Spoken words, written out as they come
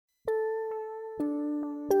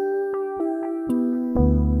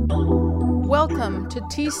Welcome to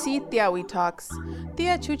TC Tiawi Talks.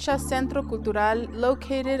 Tia Chucha Centro Cultural,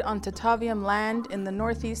 located on Tataviam land in the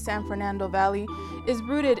northeast San Fernando Valley, is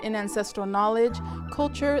rooted in ancestral knowledge,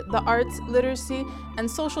 culture, the arts, literacy,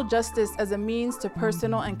 and social justice as a means to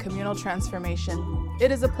personal and communal transformation.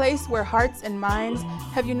 It is a place where hearts and minds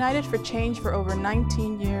have united for change for over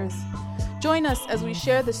 19 years. Join us as we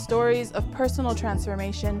share the stories of personal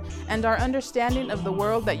transformation and our understanding of the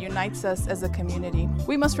world that unites us as a community.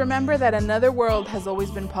 We must remember that another world has always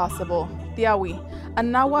been possible. Tiawi, a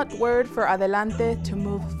Nahuatl word for adelante, to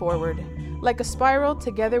move forward. Like a spiral,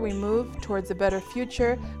 together we move towards a better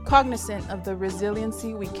future, cognizant of the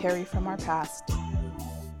resiliency we carry from our past.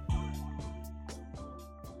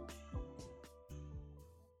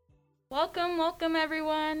 Welcome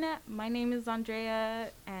everyone. My name is Andrea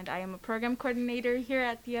and I am a program coordinator here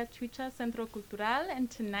at Tia Chucha Centro Cultural, and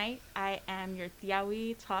tonight I am your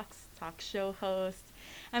Tiawi Talks talk show host.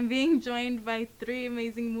 I'm being joined by three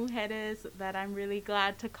amazing mujeres that I'm really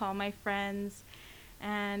glad to call my friends.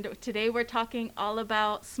 And today we're talking all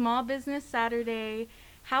about Small Business Saturday,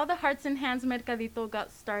 how the Hearts and Hands Mercadito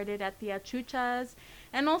got started at Tia Chucha's,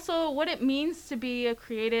 and also what it means to be a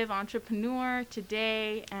creative entrepreneur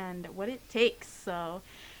today and what it takes. So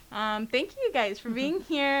thank you guys for being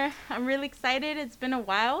here. I'm really excited. It's been a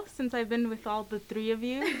while since I've been with all the three of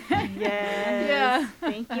you. Yes. Yeah.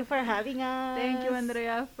 Thank you for having us. Thank you,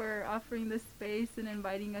 Andrea, for offering the space and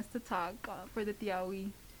inviting us to talk for the Tiawi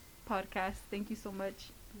podcast. Thank you so much.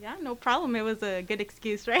 Yeah, no problem. It was a good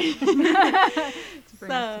excuse, right? To bring us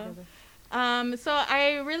together. So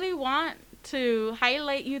I really want to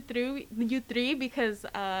highlight you three because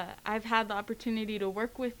I've had the opportunity to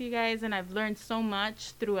work with you guys, and I've learned so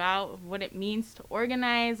much throughout of what it means to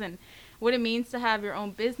organize and what it means to have your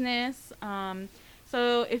own business.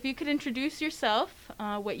 So if you could introduce yourself,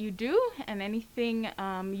 what you do, and anything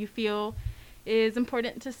you feel is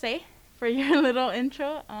important to say for your little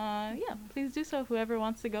intro, please do so. Whoever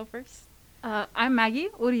wants to go first. I'm Maggie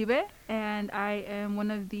Uribe, and I am one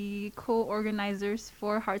of the co-organizers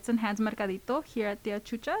for Hearts and Hands Mercadito here at Tia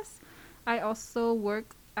Chucha's. I also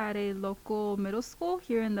work at a local middle school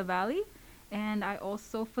here in the Valley, and I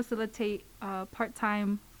also facilitate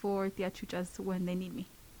part-time for Tia Chucha's when they need me.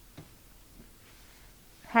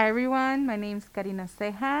 Hi everyone, my name's Karina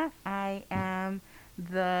Ceja. I am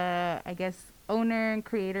the, owner and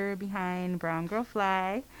creator behind Brown Girl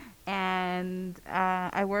Fly, and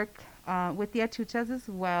I work with the Achuchas as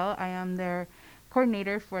well. I am their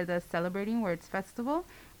coordinator for the Celebrating Words Festival.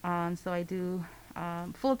 So I do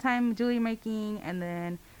full-time jewelry making and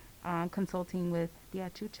then consulting with the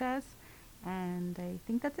Achuchas, and I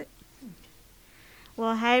think that's it.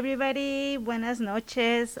 Well, hi everybody. Buenas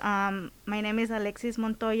noches. My name is Alexis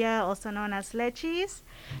Montoya, also known as Lechis.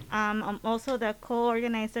 I'm also the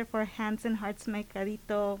co-organizer for Hands and Hearts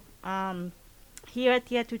Mercadito here at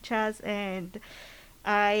Tia Chucha's, and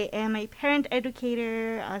I am a parent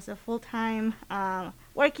educator as a full-time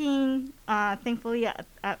working, thankfully,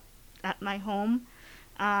 at my home.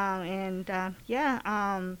 I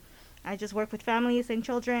just work with families and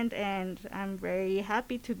children, and I'm very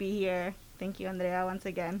happy to be here. Thank you, Andrea, once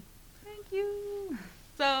again. Thank you.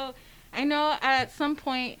 So I know at some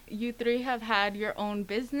point you three have had your own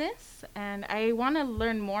business, and I want to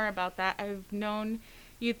learn more about that. I've known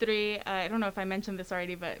you three, I don't know if I mentioned this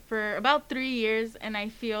already, but for about 3 years, and I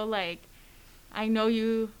feel like I know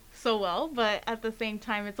you so well, but at the same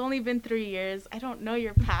time, it's only been 3 years. I don't know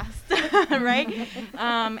your past, right?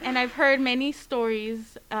 And I've heard many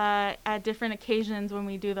stories at different occasions when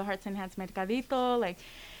we do the Hearts and Hands Mercadito, like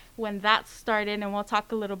when that started, and we'll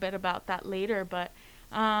talk a little bit about that later, but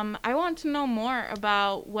I want to know more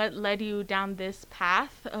about what led you down this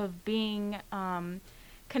path of being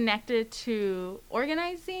connected to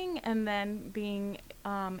organizing and then being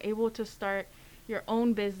able to start your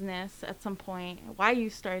own business at some point, why you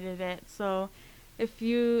started it. So if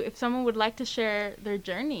someone would like to share their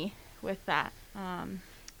journey with that,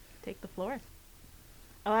 take the floor.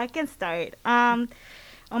 Oh, I can start.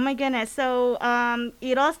 Oh my goodness. So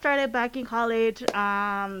it all started back in college,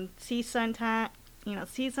 season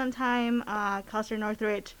time, Custer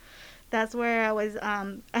Northridge. That's where I was.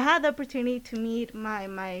 I had the opportunity to meet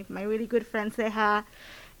my really good friend Ceja,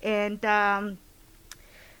 and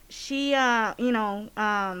she, I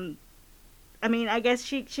guess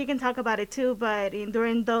she can talk about it too. But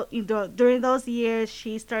during those years,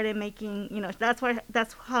 she started making.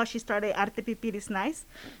 That's how she started Arte Pipiris Nice,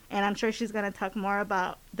 and I'm sure she's gonna talk more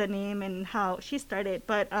about the name and how she started.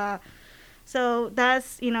 But so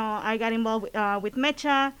that's I got involved with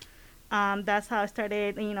Mecha. That's how I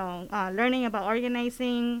started, learning about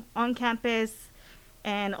organizing on campus,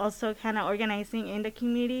 and also kind of organizing in the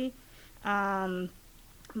community. Um,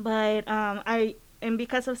 but I and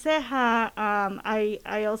because of Ceja,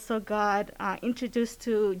 I also got introduced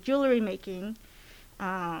to jewelry making.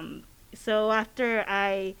 So after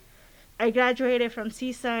I graduated from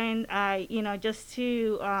CSUN, I just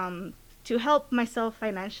to help myself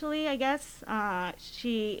financially, I guess.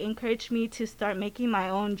 She encouraged me to start making my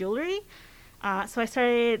own jewelry. So I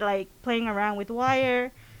started like playing around with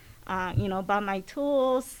wire, bought my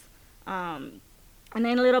tools, and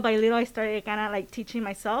then little by little I started kind of like teaching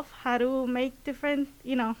myself how to make different,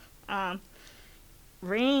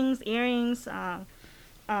 rings, earrings.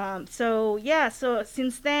 So yeah, so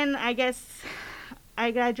since then I guess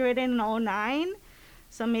I graduated in '09.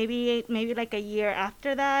 So maybe like a year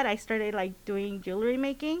after that I started like doing jewelry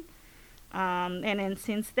making. And then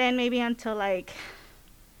since then maybe until like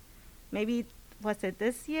maybe was it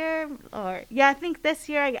this year or yeah, I think this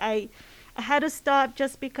year I had to stop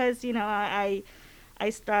just because I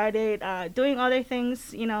started doing other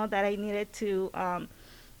things that I needed to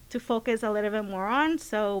focus a little bit more on.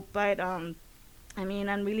 So but I mean,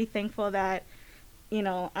 I'm really thankful that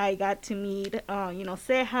I got to meet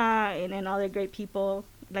Ceja and then other great people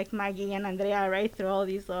like Maggie and Andrea right through all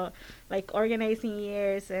these like organizing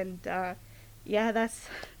years. And yeah, that's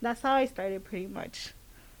how I started pretty much.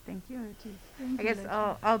 Thank you, Archie. Thank I you, guess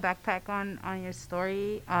Lexi. I'll backpack on your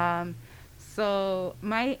story. So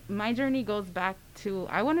my journey goes back to,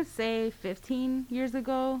 I want to say 15 years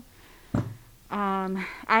ago.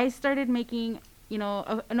 I started making,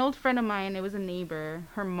 an old friend of mine. It was a neighbor.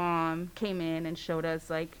 Her mom came in and showed us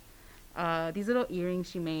like these little earrings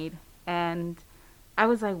she made, and I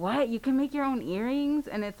was like, "What? You can make your own earrings?"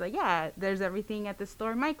 And it's like, "Yeah, there's everything at the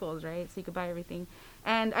store, Michael's, right? So you could buy everything."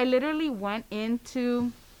 And I literally went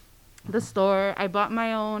into the store. I bought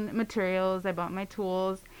my own materials. I bought my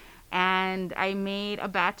tools, and I made a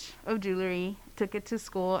batch of jewelry. Took it to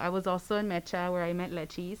school. I was also in Mecha where I met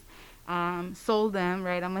Lechis. Sold them,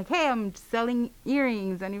 right? I'm like, hey, I'm selling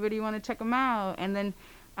earrings. Anybody want to check them out? And then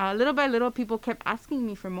little by little, people kept asking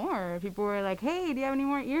me for more. People were like, hey, do you have any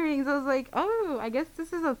more earrings? I was like, oh, I guess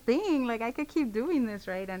this is a thing. Like, I could keep doing this,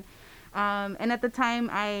 right? And at the time,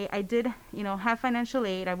 I did, have financial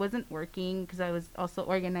aid. I wasn't working because I was also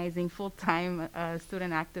organizing full-time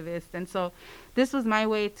student activist. And so this was my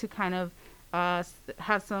way to kind of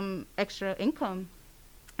have some extra income.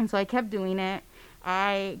 And so I kept doing it.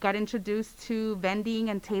 I got introduced to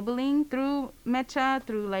vending and tabling through Mecha,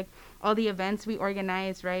 through like all the events we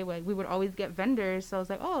organized, right? Like we would always get vendors. So I was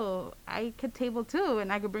like, oh, I could table too,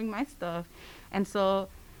 and I could bring my stuff. And so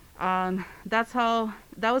that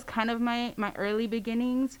was kind of my early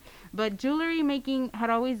beginnings. But jewelry making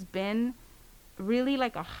had always been really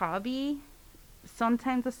like a hobby,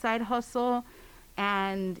 sometimes a side hustle.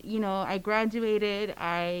 And, I graduated,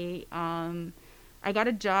 I got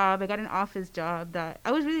a job. I got an office job that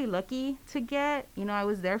I was really lucky to get. I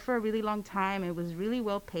was there for a really long time. It was really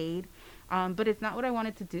well paid. But it's not what I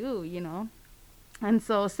wanted to do. And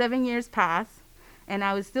so 7 years passed, and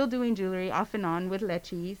I was still doing jewelry off and on with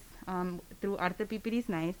Lechis through Arte Pipiris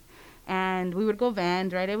Nice. And we would go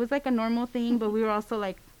vend, right? It was like a normal thing, but we were also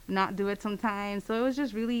like not do it sometimes. So it was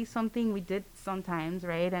just really something we did sometimes,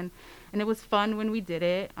 right? And it was fun when we did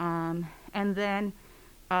it. And then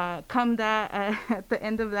come that at the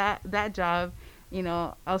end of that job,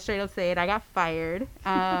 I'll straight up say it. I got fired.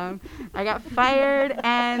 I got fired,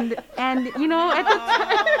 and at the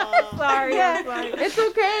time, Sorry, yeah, I'm sorry. it's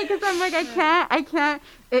okay because I'm like I can't.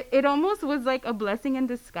 It almost was like a blessing in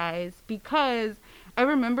disguise because I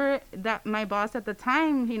remember that my boss at the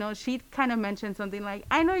time, she kind of mentioned something like,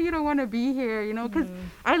 I know you don't want to be here, because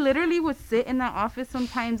I literally would sit in that office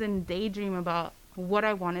sometimes and daydream about what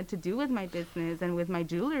I wanted to do with my business and with my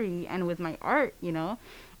jewelry and with my art,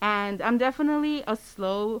 and I'm definitely a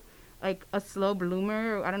slow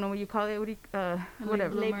bloomer, or I don't know what you call it,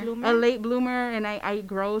 whatever, a late bloomer, and I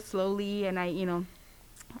grow slowly, and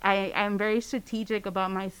I'm very strategic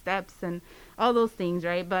about my steps and all those things,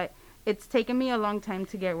 right? But it's taken me a long time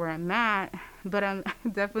to get where I'm at, but I'm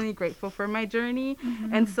definitely grateful for my journey.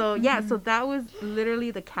 And so, so that was literally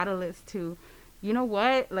the catalyst to, you know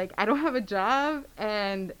what, like, I don't have a job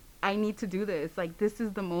and I need to do this. Like, this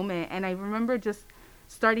is the moment. And I remember just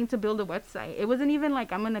starting to build a website. It wasn't even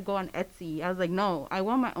like I'm going to go on Etsy. I was like, no, I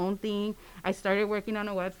want my own thing. I started working on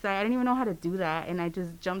a website. I didn't even know how to do that. And I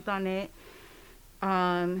just jumped on it.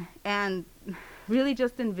 And really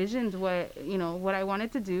just envisioned what I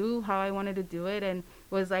wanted to do, how I wanted to do it, and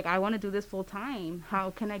was like, I want to do this full time. How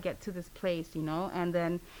can I get to this place, And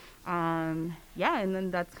then Yeah, and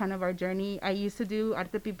then that's kind of our journey. I used to do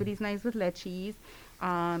Arte Pipiris Nights with Lechis.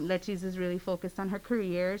 Lechis is really focused on her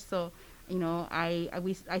career, so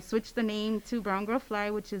I switched the name to Brown Girl Fly,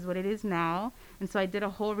 which is what it is now. And so I did a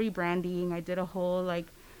whole rebranding. I did a whole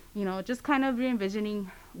just kind of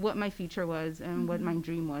re-envisioning what my future was and what my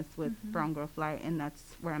dream was with Brown Girl Fly, and that's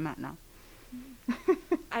where I'm at now.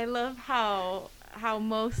 I love how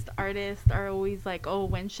most artists are always like, oh,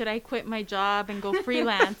 when should I quit my job and go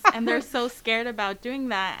freelance? And they're so scared about doing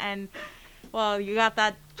that. And well, you got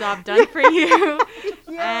that job done for you.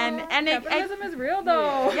 Yeah, and capitalism is real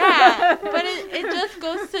though. Yeah, but it just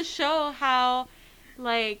goes to show how,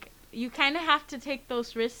 like, you kind of have to take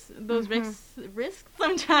those risks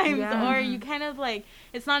sometimes, or you kind of like,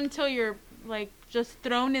 it's not until you're like just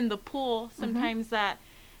thrown in the pool sometimes that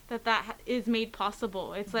is made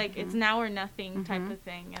possible. It's like it's now or nothing type of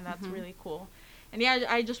thing, and that's really cool. And yeah,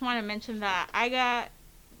 I just want to mention that I got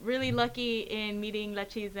really lucky in meeting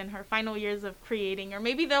Lechis in her final years of creating, or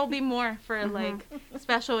maybe there'll be more for like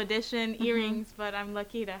special edition earrings, but I'm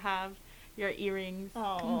lucky to have your earrings,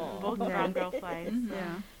 both Brown Girl Flies.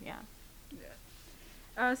 Yeah.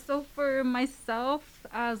 So for myself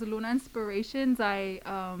as Luna Inspirations, I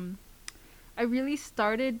really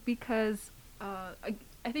started because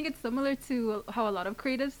I think it's similar to how a lot of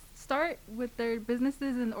creatives start with their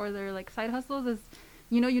businesses or their like side hustles. Is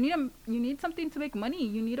you need something to make money.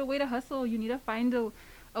 You need a way to hustle. You need to find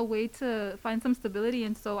a way to find some stability.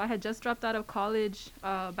 And so I had just dropped out of college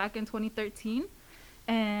back in 2013,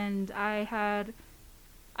 and I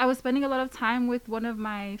was spending a lot of time with one of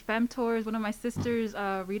my femtors, one of my sisters,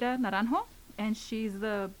 Rita Naranjo, and she's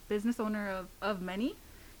the business owner of Many,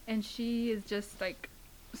 and she is just like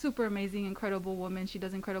super amazing, incredible woman. She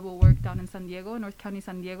does incredible work down in San Diego, North County,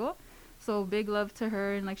 San Diego. So big love to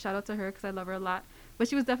her, and like shout out to her because I love her a lot. But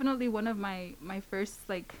she was definitely one of my first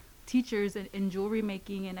like teachers in jewelry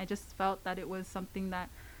making, and I just felt that it was something that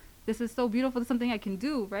this is so beautiful. It's something I can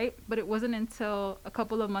do, right? But it wasn't until a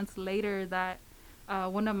couple of months later that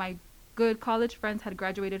one of my good college friends had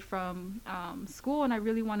graduated from school, and I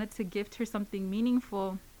really wanted to gift her something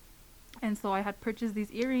meaningful. And so I had purchased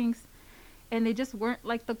these earrings, and they just weren't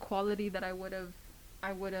like the quality that I would have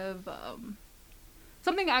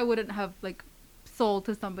something I wouldn't have like sold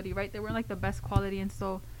to somebody, right? They weren't like the best quality. And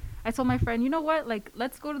so I told my friend, you know what, like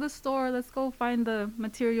let's go to the store, let's go find the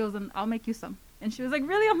materials, and I'll make you some. And she was like,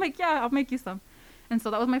 really? I'm like, yeah, I'll make you some. And so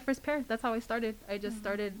that was my first pair. That's how I started. I just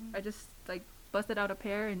like busted out a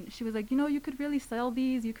pair, and she was like, you could really sell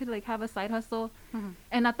these, you could like have a side hustle.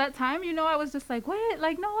 And at that time, I was just like, what?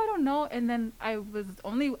 Like, no, I don't know. And then I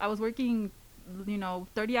was working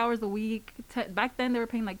 30 hours a week. Back then they were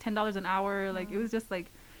paying like $10 an hour. Like it was just like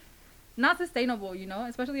not sustainable,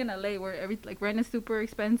 especially in LA where rent is super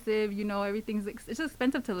expensive. Everything's it's just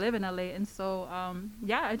expensive to live in LA. And so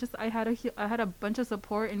I had a bunch of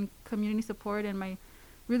support and community support, and my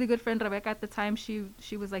really good friend Rebecca at the time, she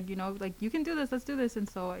was like, like, you can do this, let's do this. And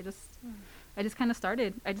so I just kind of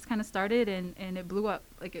started. And it blew up.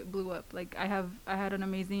 Like I had an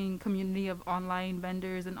amazing community of online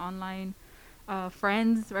vendors and online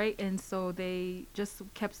friends, right? And so they just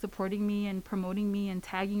kept supporting me and promoting me and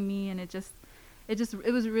tagging me, and it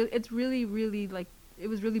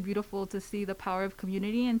was really beautiful to see the power of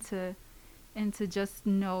community and to just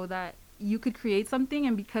know that you could create something,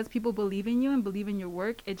 and because people believe in you and believe in your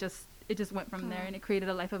work, it just went from there, and it created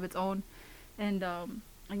a life of its own. And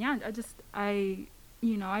yeah,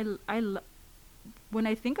 when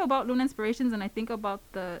I think about Luna Inspirations and I think about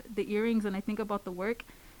the earrings and I think about the work,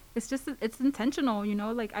 it's intentional,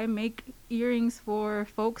 like I make earrings for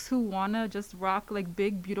folks who wanna just rock like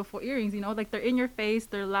big beautiful earrings, like they're in your face,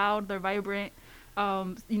 they're loud, they're vibrant.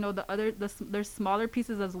 There's smaller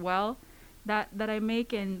pieces as well that I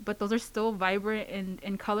make, but those are still vibrant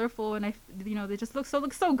and colorful, and they just look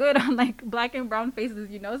so good on like black and brown faces,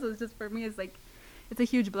 so it's just, for me, it's like it's a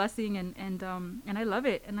huge blessing, and I love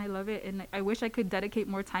it, and I wish I could dedicate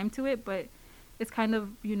more time to it, but it's kind of,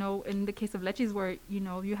 in the case of Lechis where,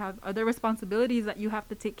 you have other responsibilities that you have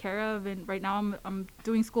to take care of. And right now I'm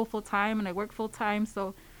doing school full time and I work full time.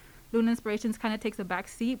 So Luna Inspirations kind of takes a back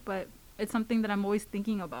seat, but it's something that I'm always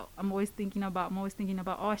thinking about. I'm always thinking about,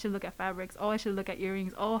 oh, I should look at fabrics. Oh, I should look at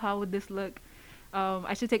earrings. Oh, how would this look?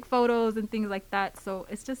 I should take photos and things like that. So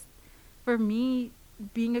it's just, for me,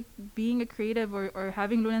 being a creative or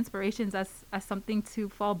having Luna Inspirations as something to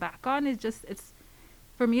fall back on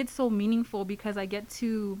for me, it's so meaningful because I get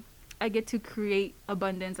to create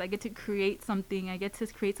abundance. I get to create something. I get to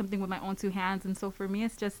create something with my own two hands. And so for me,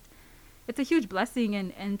 it's a huge blessing,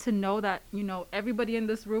 and to know that, you know, everybody in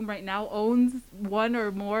this room right now owns one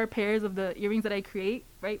or more pairs of the earrings that I create,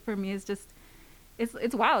 right? For me, it's just,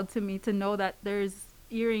 it's wild to me to know that there's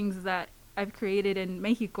earrings that I've created in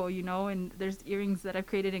Mexico, you know, and there's earrings that I've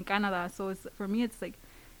created in Canada. So it's, for me, it's like,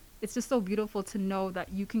 it's just so beautiful to know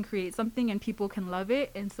that you can create something and people can love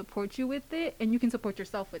it and support you with it, and you can support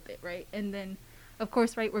yourself with it, right? And then, of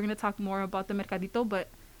course, right, we're going to talk more about the Mercadito, but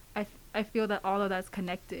I feel that all of that's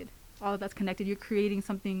connected. All of that's connected. You're creating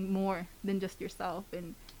something more than just yourself,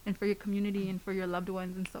 and for your community and for your loved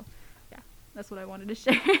ones. And so, yeah, that's what I wanted to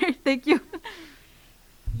share. Thank you.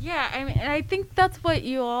 Yeah, I mean, I think that's what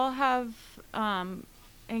you all have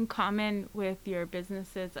in common with your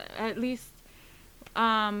businesses. At least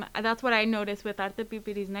that's what I noticed with Arte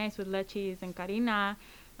Pipiris Nice, with Lechis and Karina,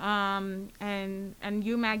 and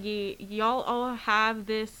you, Maggie. Y'all all have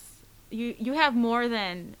this. You have more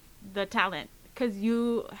than the talent, because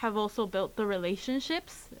you have also built the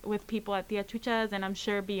relationships with people at Tia Chuchas, and I'm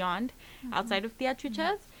sure beyond, outside of Tia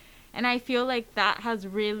Chuchas. And I feel like that has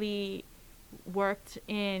really worked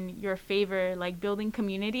in your favor, like building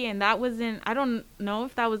community. And that wasn't, I don't know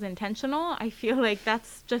if that was intentional. I feel like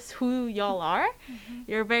that's just who y'all are.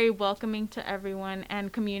 You're very welcoming to everyone,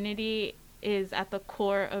 and community is at the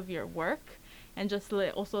core of your work, and just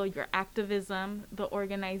also your activism, the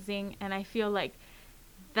organizing. And I feel like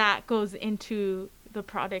that goes into the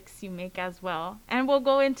products you make as well. And we'll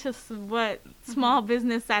go into what Small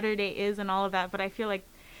Business Saturday is and all of that, but I feel like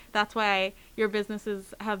that's why your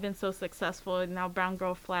businesses have been so successful, and now Brown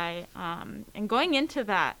Girl Fly. And going into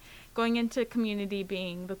that, going into community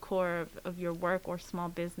being the core of your work or small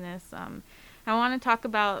business, I want to talk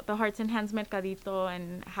about the Hearts and Hands Mercadito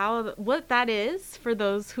and what that is for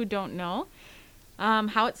those who don't know.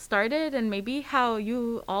 How it started, and maybe how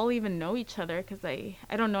you all even know each other, because I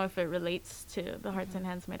don't know if it relates to the Hearts and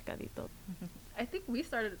Hands Mercadito. I think we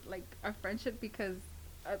started like our friendship because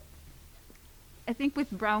I think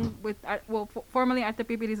formerly Arte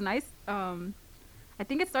Pipiris Nice. I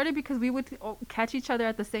think it started because we would catch each other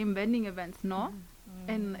at the same vending events, no?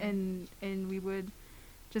 And we would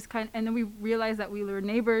just and then we realized that we were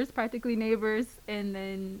neighbors, practically neighbors, and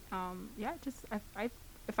then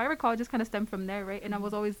if I recall, it just kind of stemmed from there, right? And I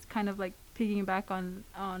was always kind of like piggying back on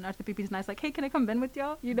Arte Pipiris Nice, like, hey, can I come vend with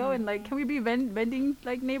y'all? You know, and like, can we be vending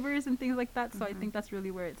like neighbors and things like that? So I think that's really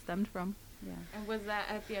where it stemmed from. Yeah. And was that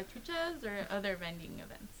at the Chuchas or other vending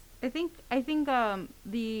events? I think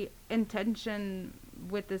the intention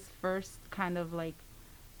with this first kind of like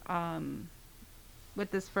Hearts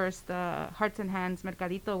and Hands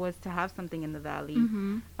Mercadito was to have something in the valley.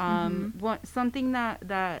 Something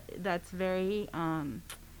that's very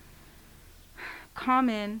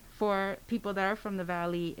common for people that are from the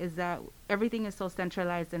valley is that everything is so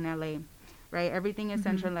centralized in LA, right? Everything is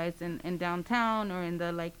centralized in downtown or in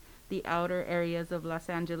the outer areas of Los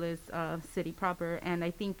Angeles city proper. And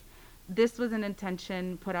I think this was an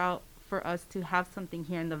intention put out for us to have something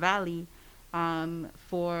here in the valley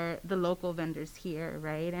for the local vendors here,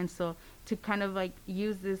 right? And so to kind of like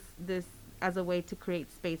use this as a way to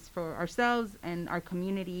create space for ourselves and our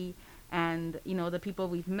community, and you know, the people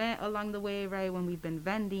we've met along the way, right, when we've been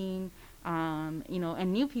vending, you know,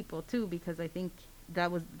 and new people too, because I think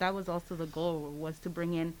that was also the goal, was to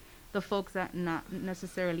bring in the folks that not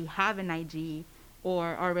necessarily have an IG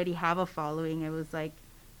or already have a following. It was like,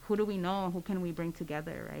 who do we know? Who can we bring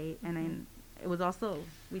together, right? And then it was also,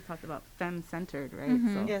 we talked about femme-centered, right?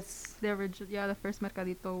 So Yes. The first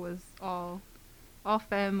Mercadito was all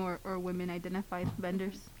femme or women identified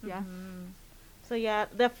vendors. Yeah. So yeah,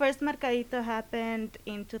 the first Mercadito happened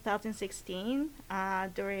in 2016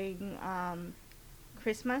 during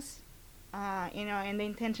Christmas. You know, and the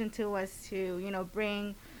intention too was to, you know,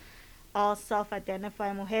 bring all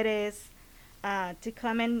self-identified mujeres to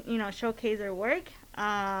come and, you know, showcase their work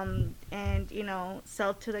and, you know,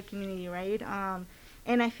 sell to the community, right?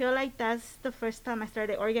 And I feel like that's the first time I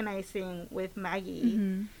started organizing with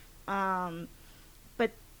Maggie.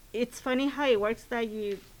 But it's funny how it works that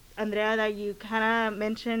Andrea, that you kind of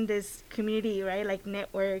mentioned this community, right? Like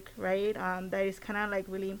network, right? That is kind of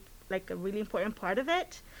like a really important part of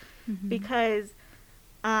it. Because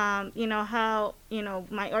you know how, you know,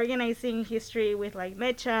 my organizing history with like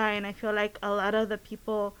Mecha, and I feel like a lot of the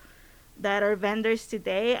people that are vendors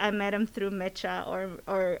today, I met them through Mecha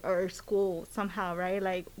or school somehow, right?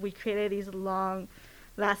 Like we created these long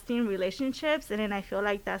lasting relationships, and then I feel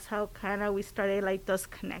like that's how kind of we started like those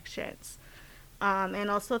connections,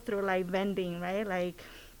 and also through like vending, right? Like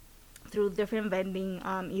through different vending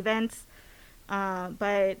events.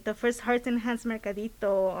 But the first Hearts and Hands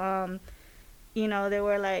Mercadito, they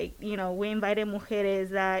were like, we invited mujeres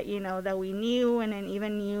that, that we knew, and then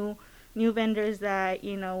even new vendors that,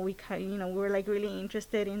 we were like really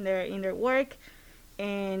interested in their work.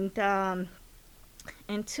 And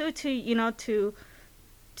two,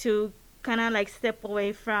 to kind of like step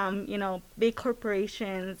away from, big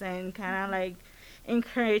corporations, and kind of like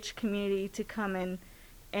encourage community to come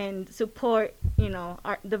and support,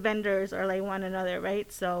 the vendors, or like one another,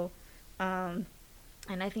 right? So, and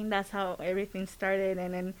I think that's how everything started.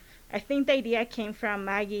 And then I think the idea came from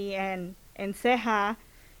Maggie and Ceja,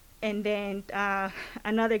 and then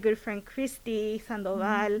another good friend, Christy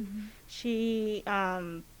Sandoval. She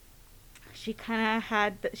kind of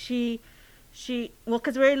had well,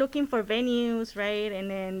 because we were looking for venues, right? And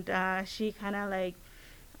then she kind of like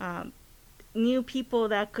knew people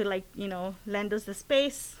that could, like, lend us the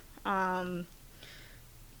space.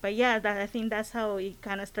 But yeah, I think that's how it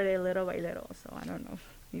kind of started, little by little. So I don't know if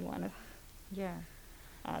you want to Yeah.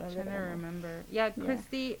 add a I'm little trying to more. remember. Yeah, Yeah.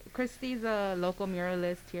 Christy's a local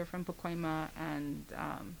muralist here from Pacoima, and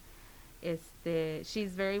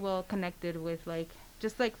she's very well connected with, like,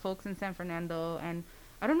 just like folks in San Fernando. And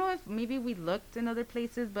I don't know if maybe we looked in other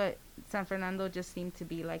places, but San Fernando just seemed to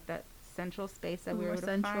be like that central space that we were More able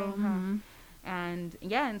central. to find. And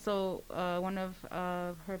yeah, and so one of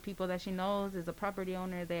her people that she knows is a property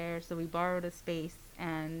owner there, so we borrowed a space,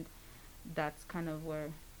 and that's kind of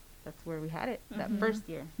where we had it that Mhm. first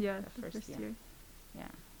year. Yeah, That the first first year. year.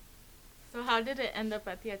 Yeah. So how did it end up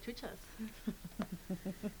at Tia Chucha's?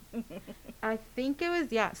 I think it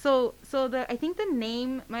was, yeah. So I think the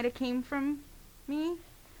name might have came from me,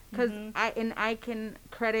 because Mhm. I can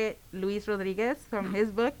credit Luis Rodriguez from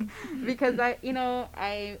his book, because I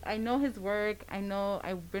know his work. I know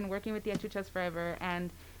I've been working with the Achuchas forever,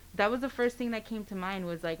 and that was the first thing that came to mind,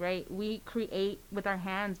 was like, right, we create with our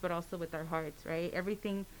hands but also with our hearts, right?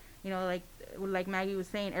 Everything, like Maggie was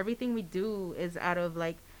saying, everything we do is out of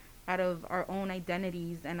our own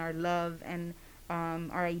identities and our love and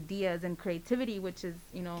our ideas and creativity, which is,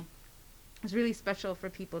 is really special for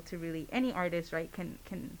people to really, any artist, right,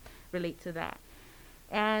 can relate to that.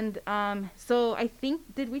 And so I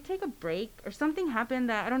think, did we take a break or something happened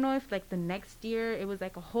that, I don't know if like the next year, it was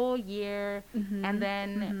like a whole year, and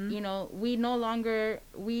then, we no longer,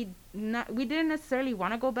 we didn't necessarily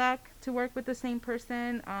want to go back to work with the same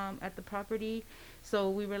person at the property. So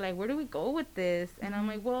we were like, where do we go with this? And I'm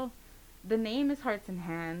like, well, the name is Hearts and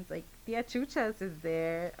Hands. Like, Tia Chuchas is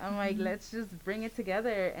there. I'm like, let's just bring it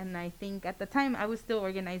together. And I think at the time I was still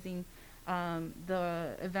organizing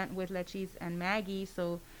the event with Lechis and Maggie.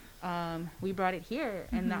 So we brought it here.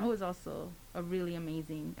 And that was also a really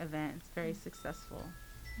amazing event. It's very successful.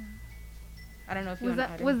 I don't know if you Was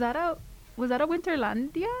want to that was that a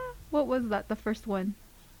Winterlandia? What was that? The first one.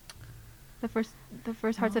 The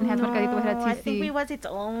first Hearts and Hands Mercadito was at No, TC. I think it was its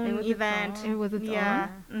own It was its event. own. It was its Yeah.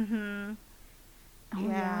 own. Mhm. Oh,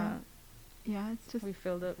 Yeah. Yeah, it's just We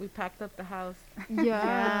filled up. We packed up the house.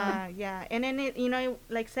 Yeah, yeah. And then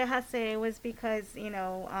like Ceja said, it was because, we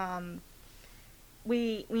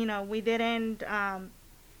didn't,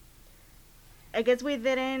 I guess we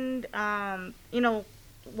didn't,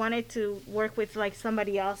 wanted to work with like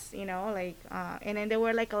somebody else, like, and then there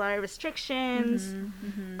were like a lot of restrictions,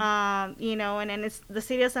 and then it's the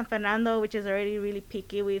city of San Fernando, which is already really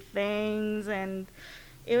picky with things, and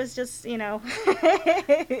it was just,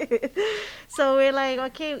 so we're like,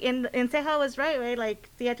 okay, and Ceja was right, like,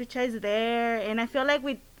 Tia Chucha is there, and I feel like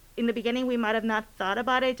in the beginning, we might have not thought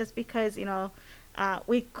about it, just because,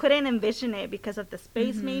 we couldn't envision it because of the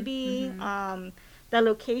space, maybe, the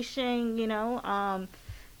location,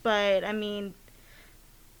 but I mean,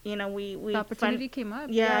 we the opportunity came up.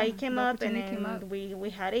 yeah, it came the up, and opportunity came up. then we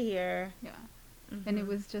had it here. Yeah. And it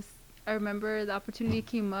was just, I remember the opportunity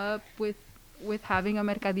came up with having a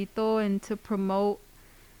mercadito, and to promote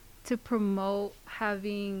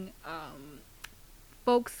having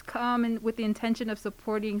folks come and with the intention of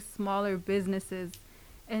supporting smaller businesses.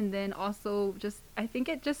 And then also just, I think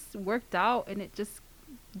it just worked out, and it just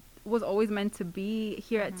was always meant to be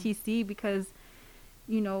here at TC, because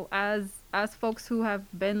as folks who have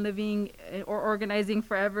been living or organizing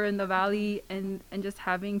forever in the valley, and just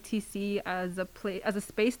having TC as a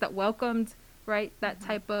space that welcomed, right, that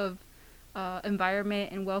type of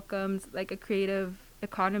environment, and welcomes like a creative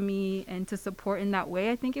economy, and to support in that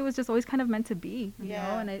way, I think it was just always kind of meant to be, you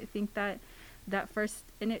know. And I think that first,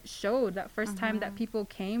 and it showed that first time that people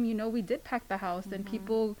came, we did pack the house, and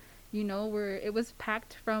people, it was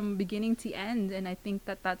packed from beginning to end. And I think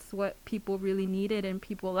that that's what people really needed and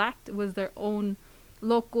people lacked, was their own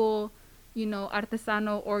local,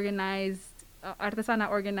 artisana organized,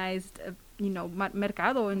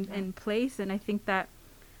 mercado in place, and I think that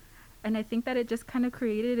it just kind of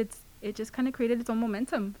created its own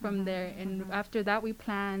momentum from there. And after that, we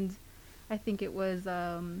planned, I think it was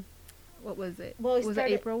what was it? Well, was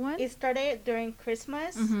it April 1? It started during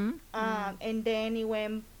Christmas, Mm-hmm. and then it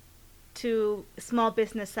went to Small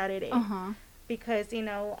Business Saturday. Uh-huh. Because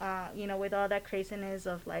with all that craziness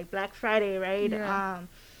of like Black Friday, right? Yeah.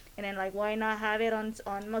 And then like why not have it on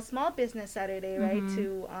a Small Business Saturday, right?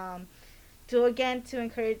 Mhm. To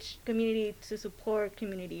encourage community, to support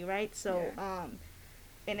community, right? So Yeah.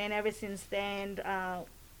 and then ever since then,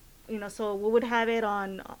 so we would have it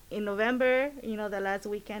in November, the last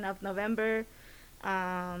weekend of November,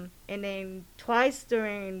 and then twice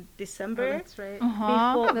during December. Oh, that's right.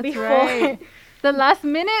 Uh-huh. That's before right. There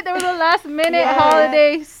was a last minute Yeah.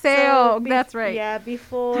 holiday sale. So That's right. Yeah,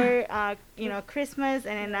 before Christmas,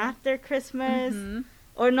 and then after Christmas, Mhm.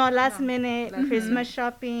 or no, last minute Last Christmas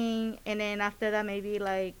shopping, and then after that maybe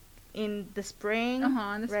like in the spring.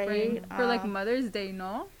 Uh-huh, in the right? spring. For like Um, Mother's Day,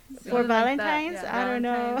 no? for Something like that, Valentine's, yeah. I don't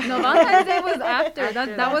know. Valentine's. No, Valentine's Day was after.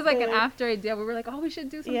 After That was like an that. after idea. We were like, oh, we should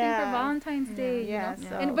do something for Yeah. Valentine's Day. Yeah, you know?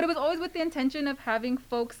 so- But it was always with the intention of having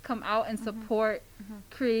folks come out and support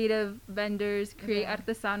creative vendors, create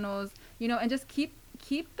artesanos, and just keep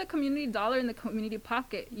the community dollar in the community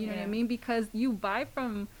pocket. You know what I Yeah. mean? Because you buy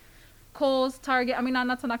from Kohl's, Target. I mean,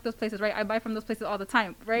 not to knock those places, right? I buy from those places all the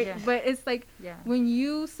time, right? Yeah. But it's like Yeah. when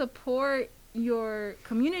you support your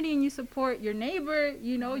community and you support your neighbor,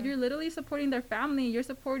 you're literally supporting their family, you're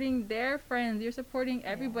supporting their friends, you're supporting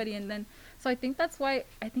everybody. And then so I think that's why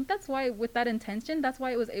with that intention, that's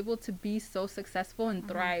why it was able to be so successful and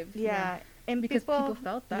thrive. Yeah. And Because people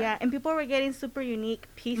felt that. Yeah, and people were getting super unique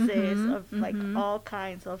pieces Mhm, of like mhm. all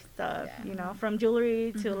kinds of stuff, Yeah. from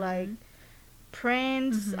jewelry to Mhm. like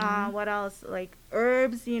prints, Mhm. what else? Like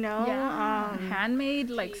herbs, Yeah. Handmade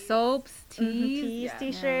like soaps, teas, tees, yeah.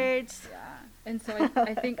 t-shirts. Yeah. And so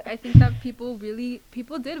I think that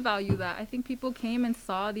people did value that. I think people came and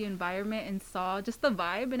saw the environment and saw just the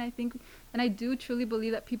vibe, and I do truly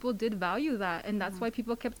believe that people did value that, and that's why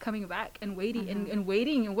people kept coming back and waiting and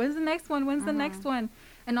waiting. And when's the next one? When's the next one?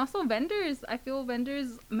 And also vendors. I feel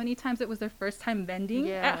vendors, many times it was their first time vending at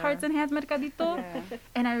Yeah. Hearts and Hands Mercadito. Yeah.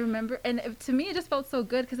 And I remember, to me, it just felt so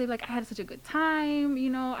good because they were like, I had such a good time,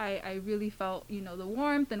 I really felt, the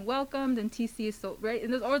warmth and welcomed, and TC is so, right?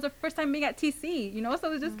 And this was our first time being at TC, so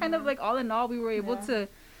it was just kind of like all in all, we were able to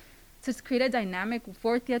create a dynamic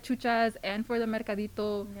for Tia Chuchas and for the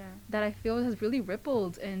Mercadito Yeah. that I feel has really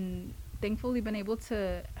rippled, and thankfully we've been able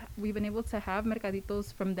to have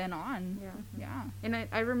Mercaditos from then on. Yeah. And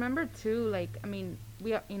I remember too, like, I mean,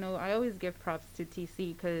 I always give props to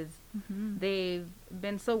TC because Mhm. they've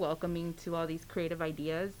been so welcoming to all these creative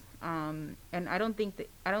ideas. And I don't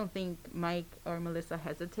think Mike or Melissa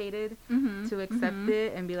hesitated Mhm. to accept Mhm.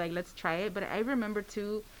 it and be like, let's try it. But I remember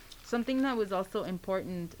too, something that was also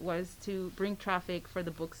important was to bring traffic for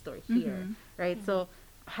the bookstore here, Mhm. right? So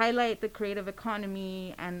highlight the creative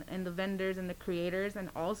economy and the vendors and the creators, and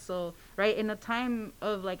also, right, in a time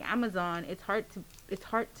of like Amazon, it's hard to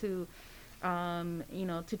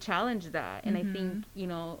to challenge that. And I think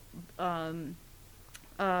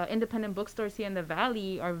independent bookstores here in the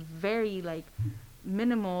Valley are very like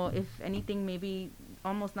minimal, if anything, maybe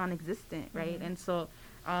almost non-existent, right? And so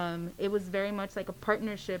it was very much like a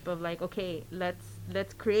partnership of like, okay,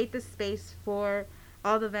 let's create this space for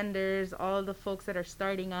all the vendors, all the folks that are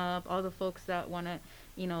starting up, all the folks that want to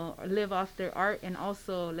live off their art, and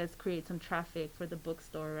also let's create some traffic for the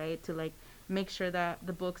bookstore, right, to like make sure that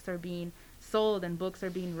the books are being sold and books are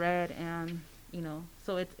being read, and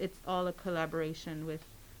so it's all a collaboration with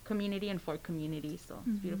community and for community, so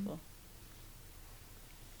it's beautiful.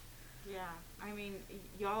 Yeah, I mean,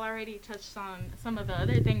 y'all already touched on some of the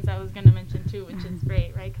other things I was going to mention too, which is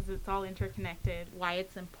great, right? Because it's all interconnected, why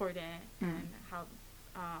it's important, and how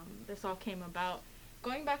this all came about.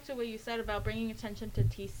 Going back to what you said about bringing attention to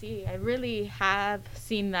TC, I really have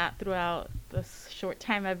seen that throughout this short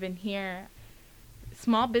time I've been here.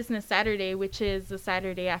 Small Business Saturday, which is the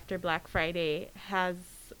Saturday after Black Friday, has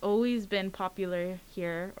always been popular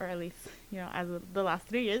here, or at least as of the last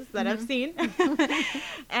 3 years that I've seen.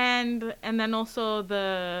 and then also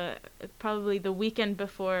probably the weekend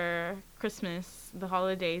before Christmas, the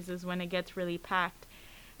holidays, is when it gets really packed.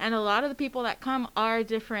 And a lot of the people that come are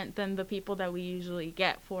different than the people that we usually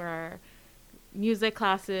get for our music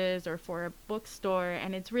classes or for a bookstore.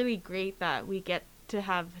 And it's really great that we get to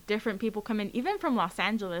have different people come in, even from Los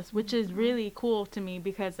Angeles, which is really cool to me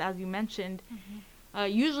because, as you mentioned,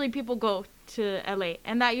 usually people go to LA.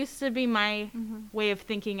 And that used to be my way of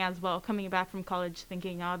thinking as well, coming back from college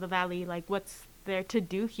thinking, oh, the Valley, like what's there to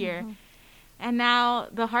do here? And now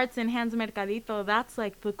the Hearts and Hands Mercadito, that's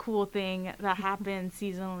like the cool thing that happens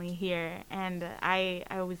seasonally here. And I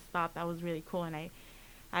always thought that was really cool. And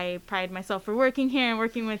I pride myself for working here and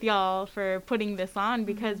working with y'all for putting this on,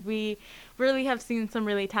 because we really have seen some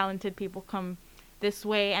really talented people come this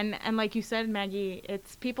way. And like you said, Maggie,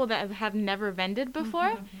 it's people that have never vended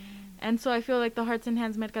before. And so I feel like the Hearts and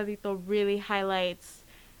Hands Mercadito really highlights,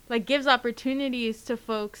 like, gives opportunities to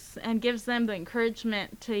folks and gives them the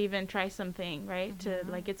encouragement to even try something, right? To,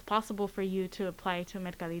 like, it's possible for you to apply to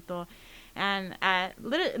Mercadito, and at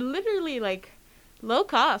literally like low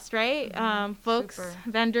cost, right? Folks, Super.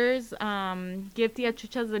 vendors, give Tia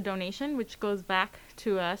Chuchas the donation, which goes back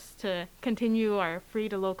to us to continue our free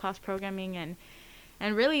to low cost programming.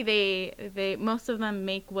 And really, they most of them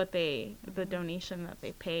make what the donation that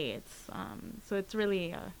they pay. It's so it's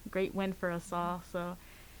really a great win for us all. So,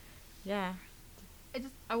 yeah.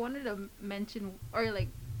 I wanted to mention, or like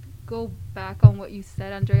go back on what you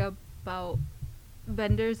said, Andrea, about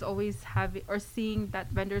vendors always seeing that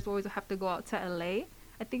vendors always have to go out to LA.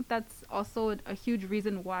 I think that's also a huge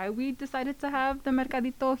reason why we decided to have the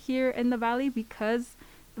Mercadito here in the Valley, because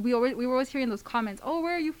we were always hearing those comments. Oh,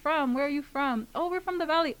 where are you from? Where are you from? Oh, we're from the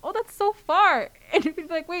Valley. Oh, that's so far. And people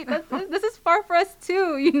like, wait, this is far for us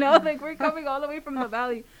too. You know, like, we're coming all the way from the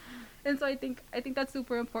Valley. And so I think that's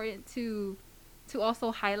super important to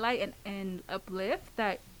also highlight and uplift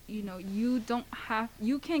that, you know, you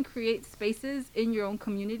can create spaces in your own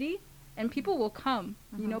community, and people will come.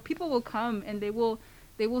 You know, people will come and they will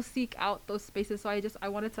seek out those spaces. So I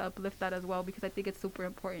wanted to uplift that as well, because I think it's super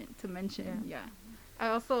important to mention. Yeah. I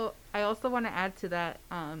also want to add to that.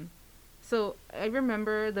 So I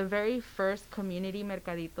remember the very first community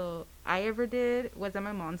mercadito I ever did was at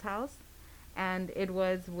my mom's house, and it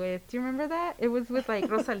was with. Do you remember that? It was with like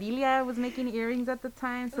Rosalilia was making earrings at the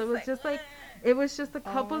time. So it was just like. It was just a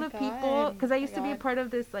couple of people, because I used to be a part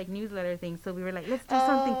of this like newsletter thing. So we were like, let's do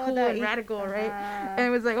something cool and radical, right? And it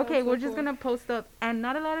was like, okay, we're just gonna post up, and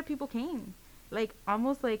not a lot of people came. Like,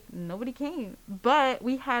 almost like nobody came, but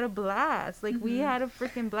we had a blast. Like, we had a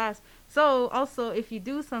freaking blast. So also, if you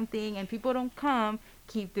do something and people don't come,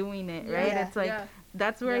 keep doing it, right? It's like,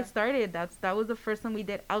 that's where I started. That was the first one we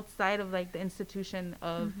did outside of like the institution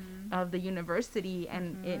of the university,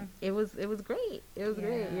 and it was great. It was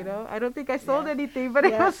great, you know. I don't think I sold anything, but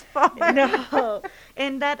it was fun. No,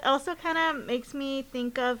 and that also kind of makes me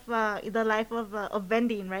think of the life of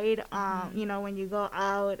vending, right? You know, when you go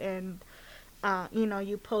out and you know,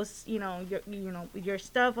 you post, you know, your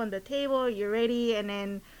stuff on the table, you're ready, and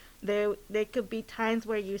then there could be times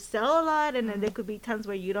where you sell a lot, and then there could be times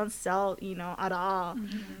where you don't sell, you know, at all,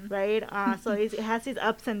 right? So it has its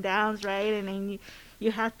ups and downs, right? And then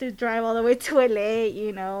you have to drive all the way to LA,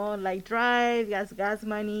 you know, like drive, gas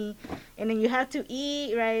money, and then you have to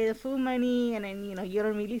eat, right, the food money, and then, you know, you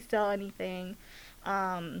don't really sell anything.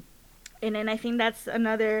 And then I think that's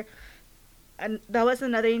another. And that was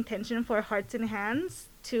another intention for Hearts and Hands,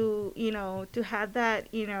 to, you know, to have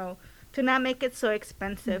that, you know, to not make it so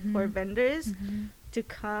expensive for vendors to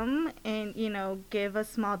come and, you know, give a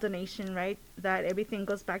small donation, right? That everything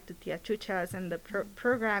goes back to Tia Chuchas and the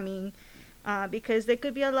programming, because there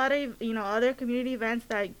could be a lot of, you know, other community events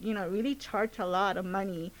that, you know, really charge a lot of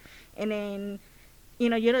money, and then, you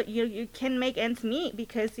know, you can make ends meet,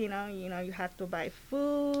 because, you know, you have to buy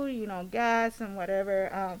food, you know, gas and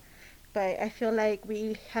whatever. But I feel like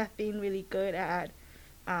we have been really good at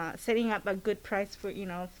setting up a good price for, you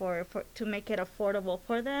know, for to make it affordable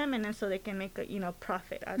for them, and then so they can make a, you know,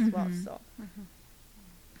 profit as well. So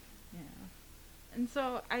And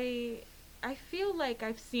so I feel like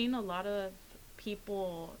I've seen a lot of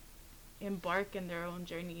people embark in their own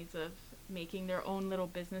journeys of making their own little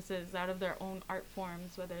businesses out of their own art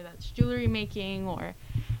forms, whether that's jewelry making or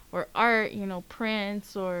art, you know,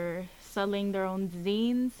 prints, or selling their own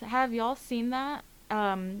zines. Have y'all seen that?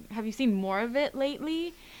 Have you seen more of it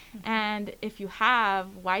lately? And if you have,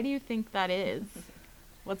 why do you think that is?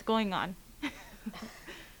 What's going on?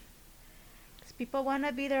 people want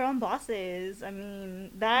to be their own bosses. I mean,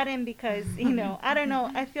 that, and because, you know, I don't know.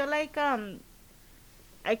 I feel like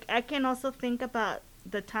I can also think about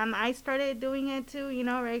the time I started doing it too, you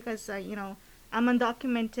know, right? Because, you know, I'm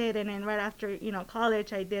undocumented, and then right after, you know,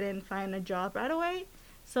 college, I didn't find a job right away.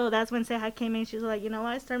 So that's when Seha came in. She's like, you know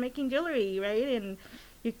what, start making jewelry, right? And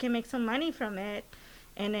you can make some money from it.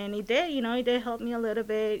 And then he did, you know, he did help me a little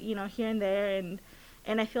bit, you know, here and there.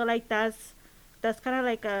 And I feel like that's kind of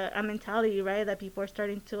like a mentality, right, that people are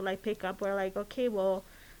starting to, like, pick up. Where, like, okay, well,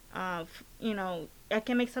 you know, I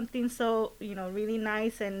can make something so, you know, really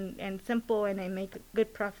nice and simple, and then make a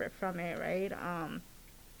good profit from it, right?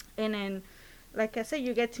 And then like I said,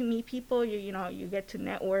 you get to meet people, you get to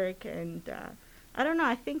network, and I don't know,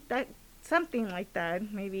 I think that something like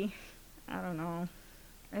that, maybe, I don't know.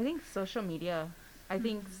 I think social media. I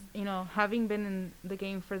think having been in the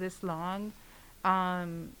game for this long,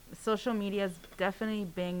 social media has definitely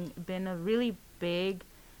been a really big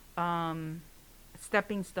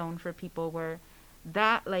stepping stone for people where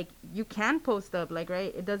that like you can post up like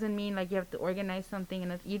right. It doesn't mean like you have to organize something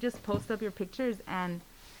and you just post up your pictures and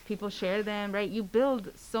people share them, right? You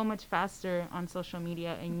build so much faster on social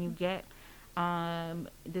media and you get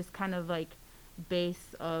this kind of like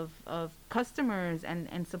base of customers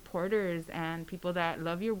and supporters and people that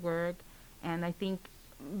love your work. And I think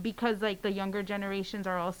because like the younger generations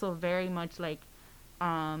are also very much like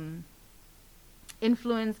um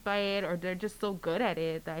influenced by it, or they're just so good at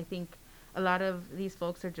it that I think a lot of these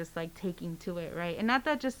folks are just like taking to it, right? And not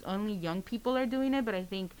that just only young people are doing it, but I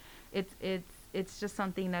think it's just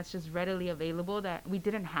something that's just readily available that we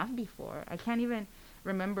didn't have before. I can't even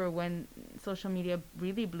remember when social media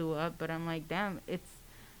really blew up, but I'm like, damn,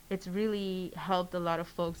 it's really helped a lot of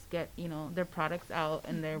folks get their products out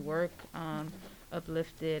and their work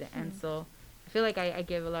uplifted. And so I feel like I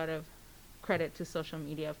give a lot of credit to social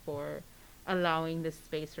media for allowing this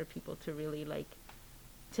space for people to really like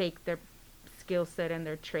take their skill set and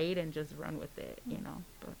their trade and just run with it.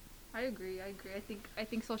 But I agree. I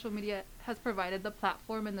think social media has provided the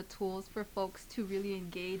platform and the tools for folks to really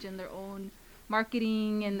engage in their own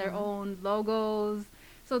marketing and their own logos.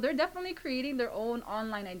 So they're definitely creating their own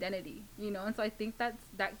online identity, and so I think that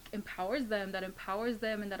empowers them,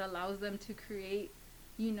 and that allows them to create,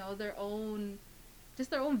 their own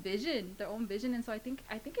vision. And so I think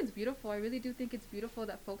it's beautiful. I really do think it's beautiful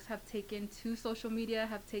that folks have taken to social media,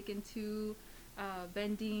 have taken to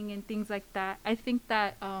vending and things like that. I think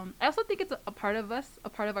that I also think it's a part of us, a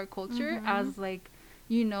part of our culture as like,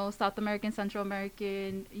 South American, Central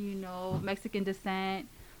American, Mexican descent,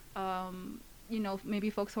 maybe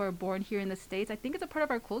folks who are born here in the States. I think it's a part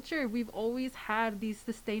of our culture. We've always had these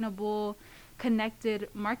sustainable, connected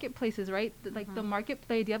marketplaces, right? Like the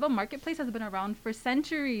marketplace, the marketplace has been around for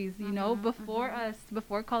centuries, before us,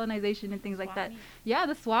 before colonization and things like that. Yeah,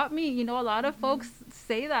 the swap meet, a lot of folks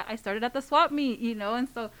say that I started at the swap meet, and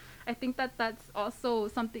so I think that that's also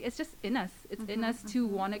something, it's just in us. It's in us to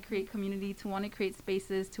want to create community, to want to create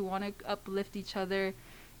spaces, to want to uplift each other,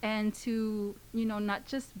 and to, not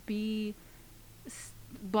just be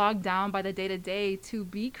bogged down by the day-to-day, to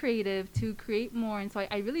be creative, to create more. And so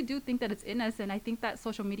I really do think that it's in us, and I think that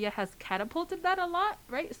social media has catapulted that a lot,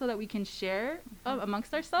 right, so that we can share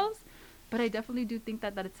amongst ourselves. But I definitely do think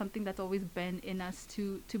that it's something that's always been in us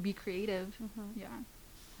to be creative. Yeah.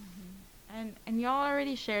 And y'all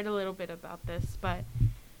already shared a little bit about this, but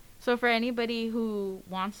so for anybody who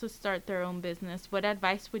wants to start their own business, what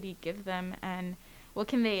advice would you give them, and what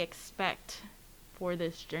can they expect for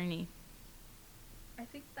this journey? I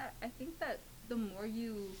think that the more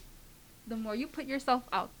you put yourself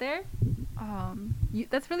out there,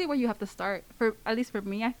 that's really where you have to start. At least for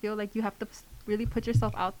me, I feel like you have to really put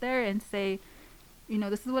yourself out there and say,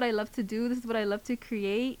 this is what I love to do. This is what I love to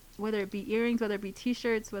create, whether it be earrings, whether it be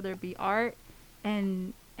T-shirts, whether it be art,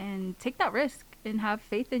 and take that risk and have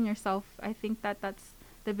faith in yourself. I think that that's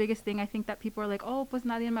the biggest thing. I think that people are like, oh, pues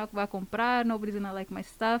nadie me va a comprar, nobody's gonna like my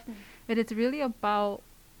stuff. But it's really about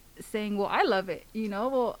saying, well, I love it,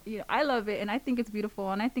 I love it, and I think it's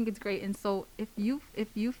beautiful, and I think it's great. And so if you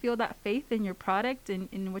feel that faith in your product and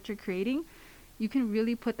in what you're creating, you can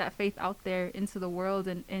really put that faith out there into the world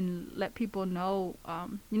and let people know,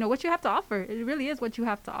 what you have to offer. It really is what you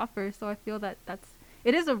have to offer. So I feel that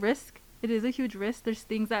it is a risk. It is a huge risk. There's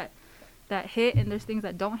things that hit, and there's things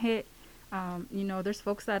that don't hit. There's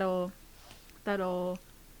folks that'll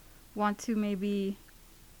want to maybe,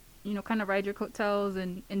 kind of ride your coattails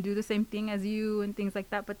and do the same thing as you and things like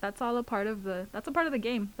that. But that's all a part of the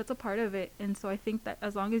game. That's a part of it. And so I think that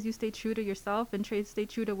as long as you stay true to yourself and stay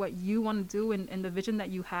true to what you want to do and the vision that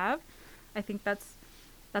you have, I think that's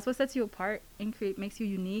what sets you apart and makes you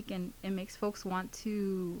unique, and it makes folks want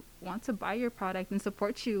to buy your product and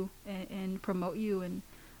support you and promote you. And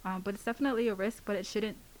but it's definitely a risk, but it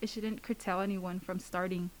shouldn't curtail anyone from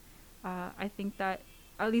starting. I think that,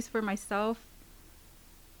 at least for myself,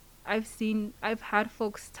 I've had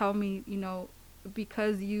folks tell me,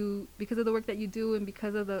 because of the work that you do and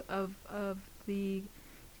because of the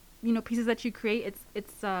pieces that you create,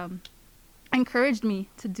 it's encouraged me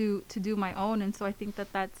to do my own. And so I think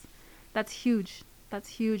that's huge.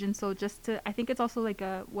 And so I think it's also like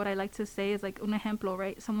what I like to say is like un ejemplo,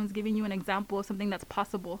 right? Someone's giving you an example of something that's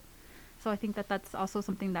possible. So I think that that's also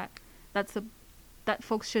something that's that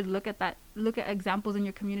folks should look at examples in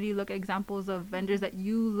your community, look at examples of vendors that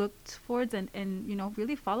you look towards, and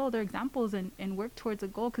really follow their examples and work towards a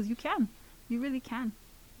goal, because you really can.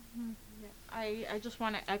 I just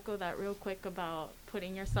want to echo that real quick about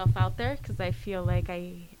putting yourself out there, because I feel like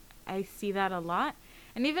I see that a lot,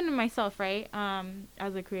 and even in myself, right?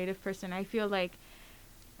 As a creative person, I feel like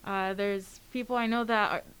there's people I know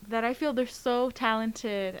that I feel they're so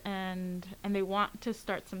talented, and they want to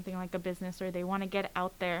start something like a business, or they want to get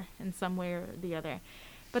out there in some way or the other,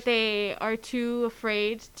 but they are too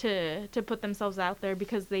afraid to put themselves out there,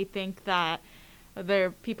 because they think that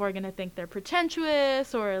people are gonna think they're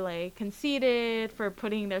pretentious or like conceited for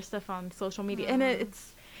putting their stuff on social media. And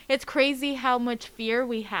it's crazy how much fear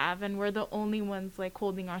we have, and we're the only ones like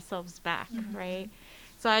holding ourselves back, right?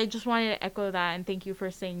 So I just wanted to echo that, and thank you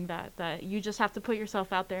for saying that you just have to put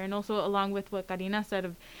yourself out there. And also, along with what Karina said,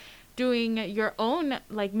 of doing your own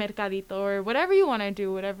like mercadito, or whatever you want to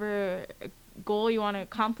do, whatever goal you want to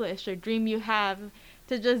accomplish or dream you have,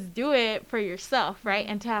 to just do it for yourself, right?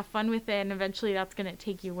 And to have fun with it, and eventually that's going to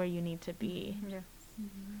take you where you need to be. Yes.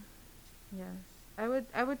 Yes. I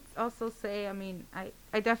would also say, I mean,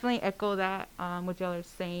 I definitely echo that, what y'all are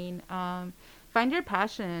saying. Find your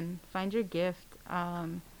passion, find your gift.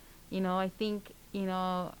 I think,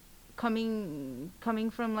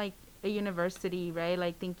 coming from like a university, right?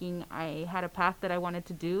 Like thinking I had a path that I wanted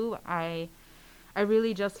to do. I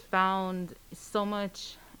really just found so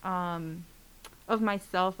much, of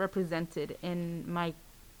myself represented in my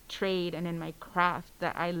trade and in my craft,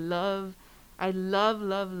 that I love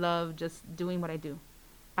just doing what I do.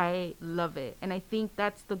 I love it. And I think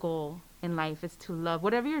that's the goal in life, is to love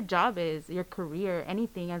whatever your job is, your career,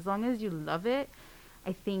 anything. As long as you love it,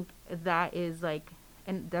 I think that is like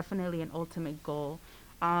definitely an ultimate goal.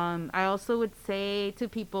 I also would say to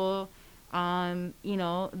people,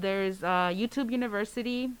 there's YouTube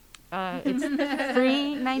University. It's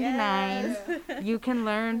free 99. Yes. You can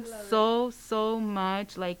learn so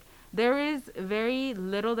much. Like, there is very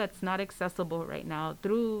little that's not accessible right now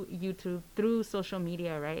through YouTube, through social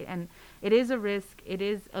media, right? And it is a risk, it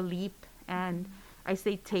is a leap, and I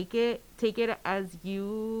say take it as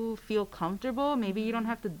you feel comfortable. Maybe you don't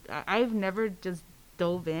have to. I've never just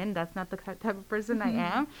dove in. That's not the type of person I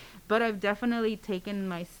am, but I've definitely taken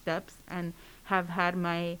my steps and have had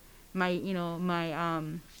my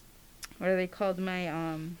what are they called?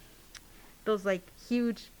 Those like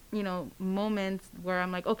huge, moments where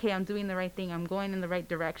I'm like, okay, I'm doing the right thing. I'm going in the right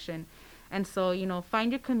direction. And so,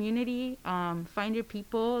 find your community, find your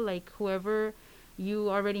people, like whoever you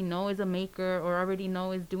already know is a maker or already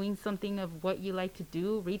know is doing something of what you like to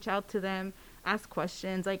do. Reach out to them, ask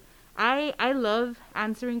questions. Like, I love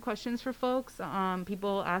answering questions for folks.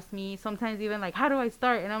 People ask me sometimes even like, how do I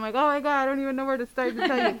start? And I'm like, oh my God, I don't even know where to start to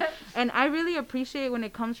tell you. And I really appreciate when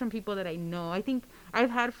it comes from people that I know. I think I've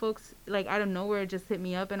had folks like out of nowhere just hit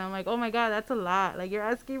me up, and I'm like, oh my God, that's a lot. Like, you're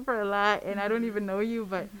asking for a lot, and I don't even know you,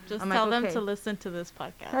 but just I'm tell like, them okay. to listen to this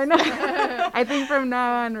podcast. I know. I think from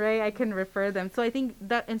now on, right, I can refer them. So I think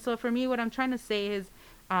that, and so for me, what I'm trying to say is,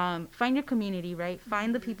 find your community, right?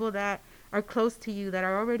 Find the people that are close to you, that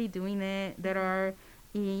are already doing it, that are,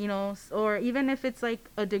 or even if it's like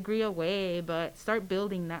a degree away, but start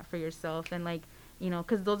building that for yourself. And like,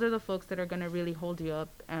 because those are the folks that are going to really hold you up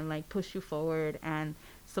and like push you forward and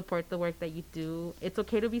support the work that you do. It's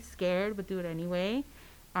okay to be scared, but do it anyway.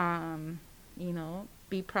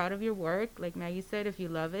 Be proud of your work. Like Maggie said, if you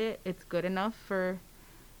love it, it's good enough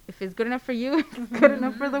if it's good enough for you, it's good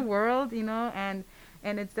enough for the world,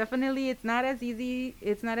 and it's definitely, it's not as easy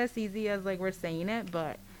as like we're saying it,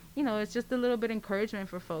 but it's just a little bit encouragement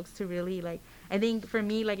for folks to really like. I think for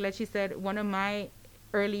me, like Lechi said, one of my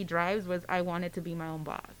early drives was I wanted to be my own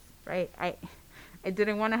boss, right? I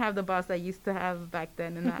didn't want to have the boss I used to have back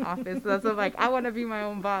then in that office. So I'm like, I want to be my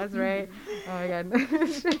own boss, right? Oh my God.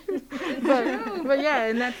 but yeah,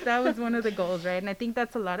 and that was one of the goals, right? And I think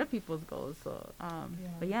that's a lot of people's goals. So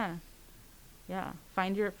but yeah,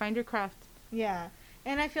 find your craft. Yeah.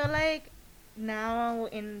 And I feel like now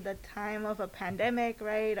in the time of a pandemic,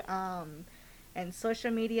 right, and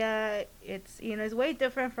social media, it's, it's way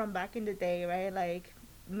different from back in the day, right, like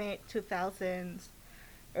mid-2000s,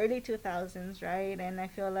 early 2000s, right? And I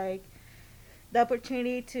feel like the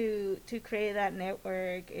opportunity to create that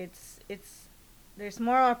network, it's there's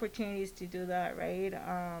more opportunities to do that, right?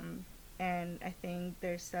 And I think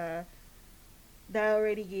that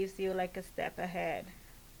already gives you like a step ahead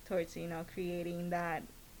towards, creating that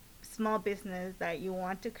small business that you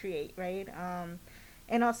want to create, right?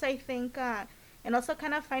 And also I think, and also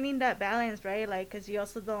kind of finding that balance, right? Like, because you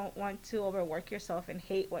also don't want to overwork yourself and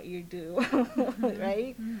hate what you do,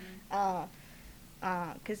 right?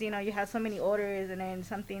 'cause you have so many orders, and then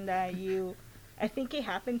something that I think it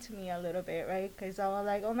happened to me a little bit, right? 'Cause I was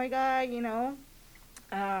like, oh my God,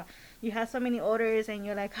 you have so many orders, and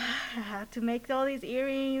you're like, I have to make all these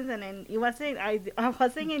earrings, and then I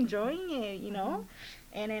wasn't enjoying it.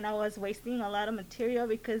 And then I was wasting a lot of material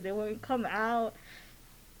because they wouldn't come out.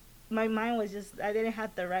 My mind was just, I didn't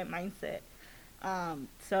have the right mindset.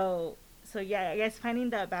 So yeah, I guess finding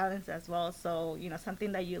that balance as well. So,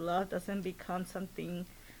 something that you love doesn't become something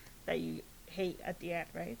that you hate at the end,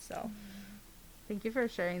 right? So. Thank you for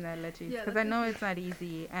sharing that, Lechis, Yeah, because that's I know it's not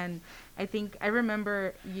easy. And I think I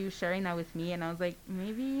remember you sharing that with me, and I was like,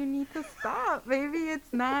 maybe you need to stop. Maybe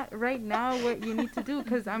it's not right now what you need to do,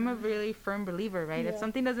 because I'm a really firm believer, right? If Yeah.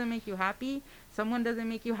 something doesn't make you happy, someone doesn't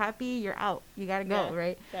make you happy, you're out. You got to go, Yeah,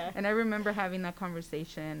 right? yeah. And I remember having that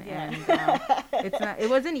conversation, Yeah. and it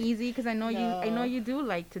wasn't easy, because I know No. you do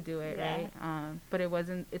like to do it, Yeah. right? But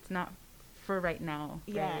it's not for right now.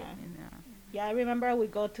 Yeah. Right? And, Yeah, I remember I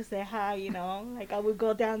would go to say hi, like I would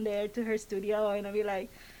go down there to her studio, and I'd be like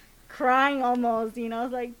crying almost, I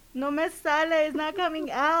was like, no me sale, it's not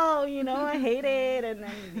coming out, I hate it. And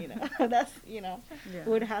then, that's, yeah.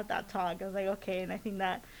 would have that talk. I was like, okay. And I think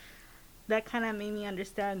that kind of made me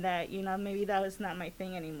understand that, maybe that was not my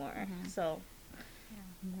thing anymore. Mhm. So.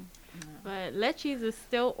 But Lechis is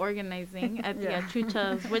still organizing at the Yeah.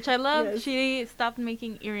 Achuchas, which I love. Yes. She stopped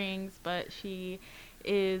making earrings, but she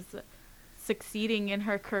is succeeding in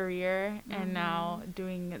her career and now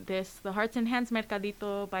doing this. The Hearts and Hands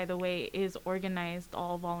Mercadito, by the way, is organized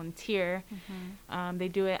all volunteer. They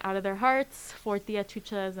do it out of their hearts for Tia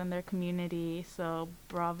Chuchas and their community. So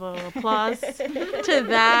bravo, applause to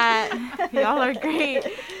that. Y'all are great.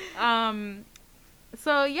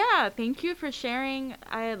 So yeah, thank you for sharing.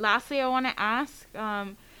 Lastly, I want to ask,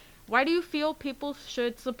 why do you feel people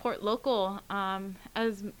should support local?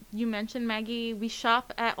 As you mentioned, Maggie, we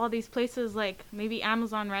shop at all these places like maybe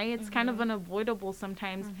Amazon, right? It's kind of unavoidable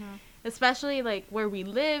sometimes, especially like where we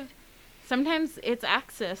live. Sometimes it's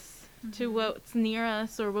access to what's near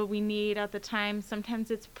us or what we need at the time. Sometimes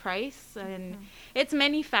it's price, and it's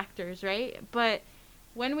many factors, right? But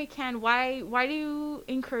when we can, why do you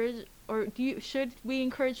encourage, or should we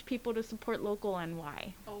encourage people to support local, and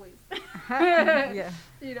why? Always. Yeah.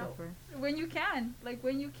 When you can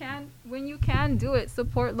do it.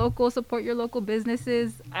 Support local, support your local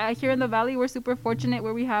businesses. Here in the Valley, we're super fortunate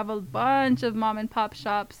where we have a bunch of mom and pop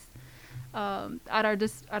shops at our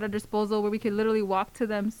disposal, where we could literally walk to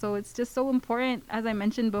them. So it's just so important, as I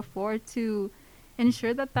mentioned before, to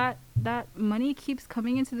ensure that money keeps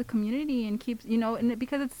coming into the community and keeps,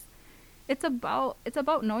 because it's about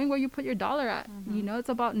knowing where you put your dollar at. It's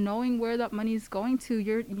about knowing where that money is going to.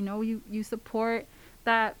 You support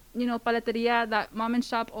that, paleteria, that mom and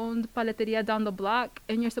shop owned paleteria down the block,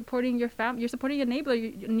 and you're supporting your you're supporting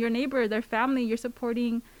your neighbor, their family. You're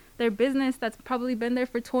supporting their business that's probably been there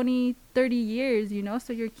for 20, 30 years,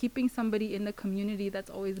 so you're keeping somebody in the community that's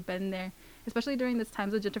always been there, especially during this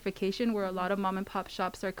times of gentrification, where a lot of mom and pop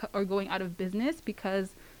shops are going out of business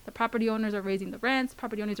because the property owners are raising the rents,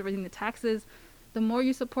 property owners are raising the taxes. The more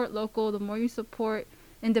you support local, the more you support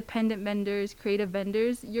independent vendors, creative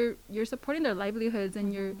vendors, you're supporting their livelihoods,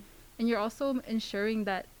 and you're also ensuring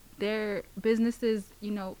that their businesses,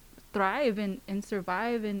 thrive and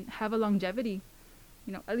survive and have a longevity.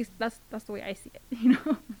 At least that's the way I see it,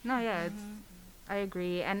 No, yeah, I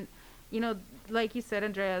agree. And, like you said,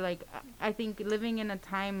 Andrea, like, I think living in a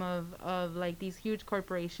time of like these huge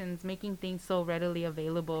corporations making things so readily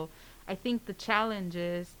available, I think the challenge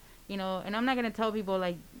is, and I'm not going to tell people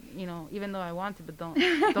like, even though I want to, but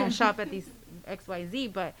don't shop at these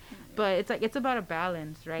XYZ, but it's like, it's about a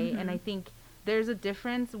balance, right? And I think there's a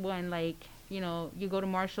difference when, like, you go to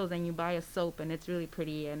Marshall's and you buy a soap and it's really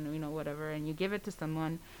pretty and, whatever, and you give it to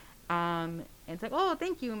someone. And it's like, oh,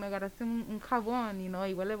 thank you, me agarraste un jabón,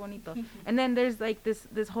 y huele bonito. And then there's like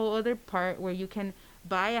this whole other part where you can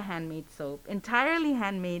buy a handmade soap, entirely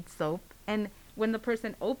handmade soap, and when the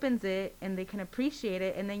person opens it and they can appreciate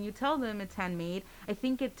it, and then you tell them it's handmade, I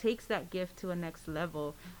think it takes that gift to a next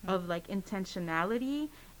level of like intentionality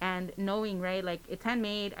and knowing, right? Like, it's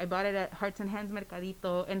handmade. I bought it at Hearts and Hands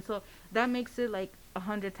Mercadito, and so that makes it like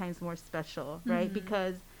 100 times more special, right?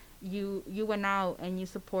 Because you went out and you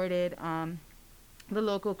supported the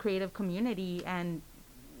local creative community, and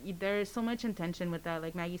there is so much intention with that.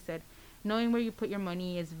 Like Maggie said, knowing where you put your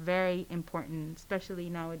money is very important, especially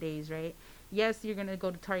nowadays, right? Yes, you're going to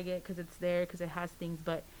go to Target because it's there, because it has things,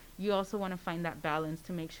 but you also want to find that balance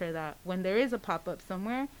to make sure that when there is a pop-up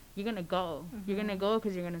somewhere, you're going to go. You're going to go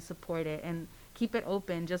because you're going to support it. And keep it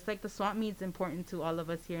open. Just like the swap meet's important to all of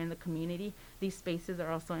us here in the community, these spaces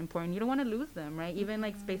are also important. You don't want to lose them, right? Even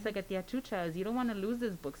like space like at Tia Chucha's, you don't want to lose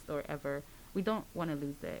this bookstore ever. We don't want to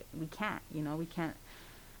lose it. We can't, we can't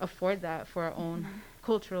afford that for our own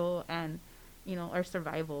cultural and, our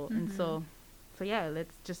survival. And so yeah,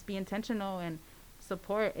 let's just be intentional and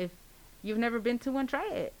support. If you've never been to one, try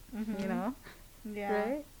it, Yeah.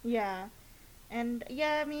 Right? Yeah. And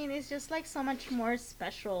I mean, it's just like so much more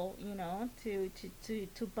special, to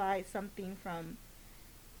buy something from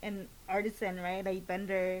an artisan, right? A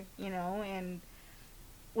vendor, and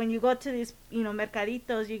when you go to these,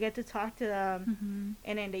 mercaditos, you get to talk to them,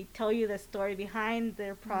 and then they tell you the story behind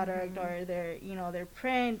their product or their, their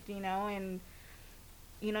print, and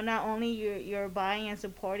not only you're buying and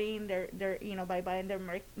supporting their by buying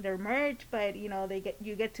their merch, but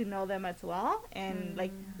you get to know them as well, and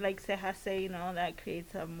like Ceja say, that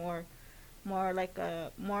creates a more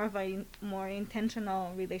of a more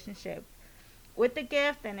intentional relationship with the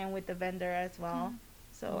gift and then with the vendor as well.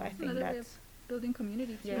 So I think another way of that's building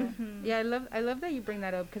community too. Yeah. Yeah, I love that you bring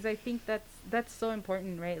that up, because I think that's so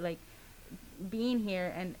important, right? Like being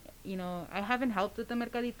here, and I haven't helped with the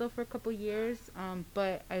mercadito for a couple years,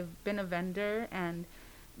 but I've been a vendor, and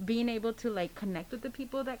being able to like connect with the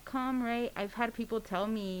people that come, right? I've had people tell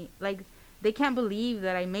me like they can't believe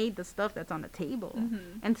that I made the stuff that's on the table,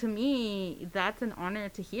 and to me that's an honor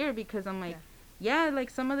to hear, because I'm like, yeah, like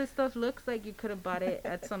some of this stuff looks like you could have bought it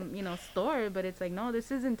at some store, but it's like, no, this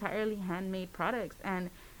is entirely handmade products. And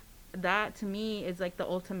that to me is like the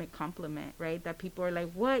ultimate compliment, right? That people are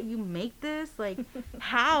like, what, you make this? Like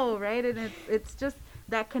how, right? And it's just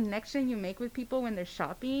that connection you make with people when they're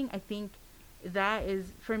shopping. I think that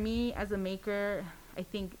is, for me as a maker, I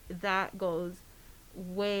think that goes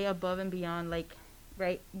way above and beyond, like,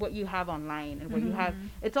 right, what you have online and what you have.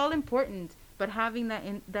 It's all important, but having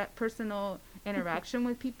that personal interaction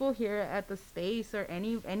with people here at the space or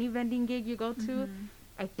any vending gig you go to,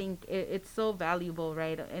 I think it's so valuable,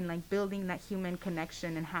 right? And like building that human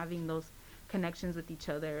connection and having those connections with each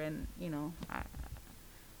other. And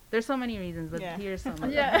there's so many reasons, but here's some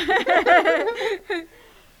of them.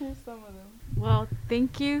 Here's some of them. Well,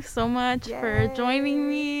 thank you so much for joining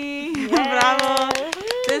me. Yay. Bravo.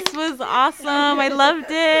 This was awesome. I loved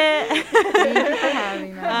it. Thank you for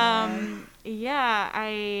having us.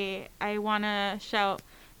 I want to shout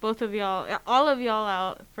both of y'all, all of y'all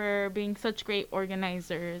out for being such great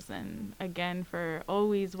organizers, and again for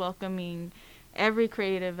always welcoming every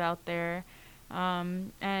creative out there.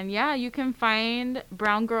 You can find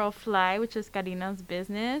Brown Girl Fly, which is Karina's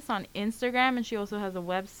business, on Instagram, and she also has a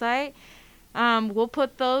website. We'll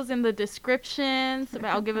put those in the descriptions, but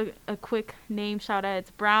I'll give a quick name shout out.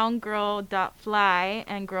 It's browngirl.fly,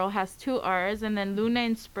 and girl has 2 R's. And then Luna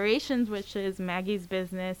Inspirations, which is Maggie's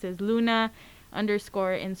business, is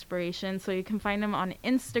Luna_inspiration. So you can find them on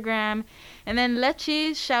Instagram. And then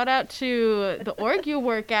Lechi, shout out to the org you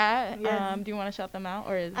work at. Yes. Do you want to shout them out,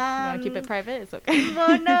 or you want to keep it private? It's okay.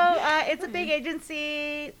 Well, no, it's a big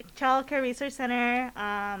agency, Child Care Resource Center.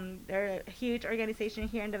 They're a huge organization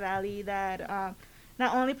here in the Valley that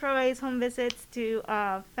not only provides home visits to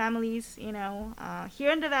families,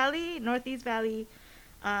 here in the Valley, Northeast Valley,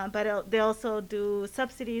 but they also do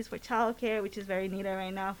subsidies for childcare, which is very needed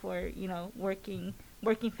right now for working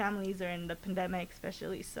families during the pandemic,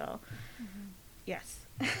 especially. So, yes.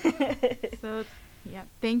 So, yeah,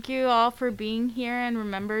 thank you all for being here, and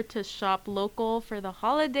remember to shop local for the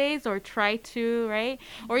holidays, or try to, right?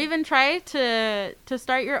 Or even try to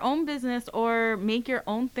start your own business or make your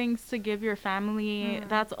own things to give your family.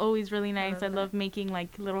 That's always really nice. I love making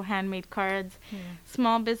like little handmade cards.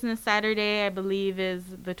 Small Business Saturday, I believe, is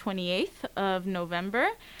the 28th of November,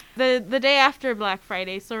 the day after Black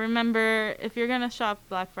Friday. So remember, if you're gonna shop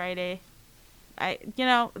Black Friday,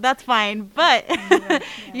 that's fine, but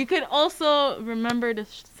you could also remember to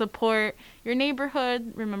support your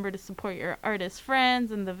neighborhood, remember to support your artist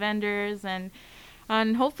friends and the vendors, and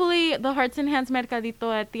hopefully the Hearts and Hands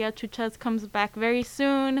Mercadito at Tia Chucha's comes back very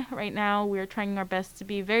soon. Right now we're trying our best to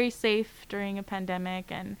be very safe during a pandemic,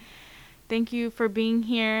 and thank you for being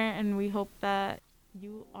here, and we hope that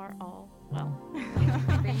you are all well.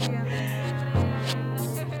 Thank you.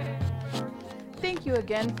 Thank you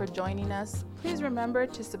again for joining us. Please remember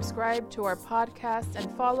to subscribe to our podcast and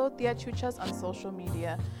follow Tia Chucha's on social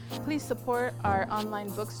media. Please support our online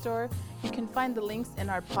bookstore. You can find the links in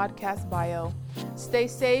our podcast bio. Stay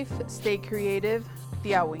safe, stay creative.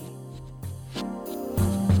 Tiawi.